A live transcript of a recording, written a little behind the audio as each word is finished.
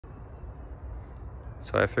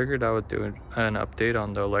So I figured I would do an update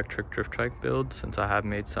on the Electric Drift Trike build since I have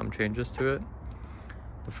made some changes to it.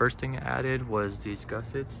 The first thing I added was these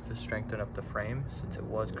gussets to strengthen up the frame since it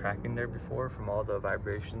was cracking there before from all the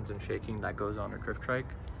vibrations and shaking that goes on a drift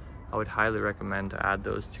trike. I would highly recommend to add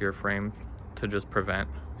those to your frame to just prevent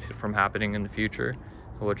it from happening in the future.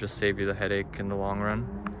 It will just save you the headache in the long run.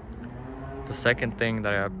 The second thing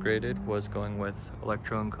that I upgraded was going with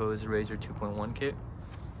Electro Co's Razor 2.1 kit.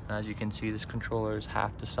 As you can see, this controller is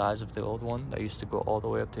half the size of the old one that used to go all the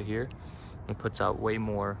way up to here. It puts out way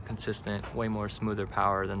more consistent, way more smoother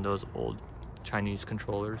power than those old Chinese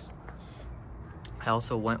controllers. I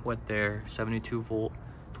also went with their 72 volt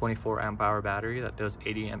 24 amp hour battery that does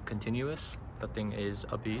 80 amp continuous. That thing is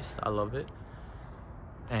a beast. I love it.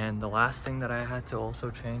 And the last thing that I had to also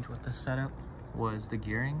change with this setup was the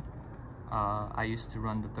gearing. I used to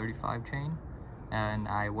run the 35 chain, and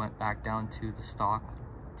I went back down to the stock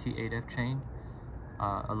T8F chain,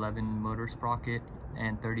 11 motor sprocket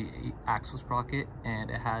and 38 axle sprocket, and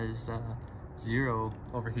it has 0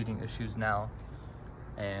 overheating issues now,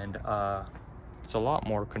 and it's a lot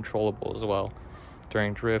more controllable as well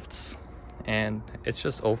during drifts, and it's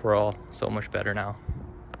just overall so much better now.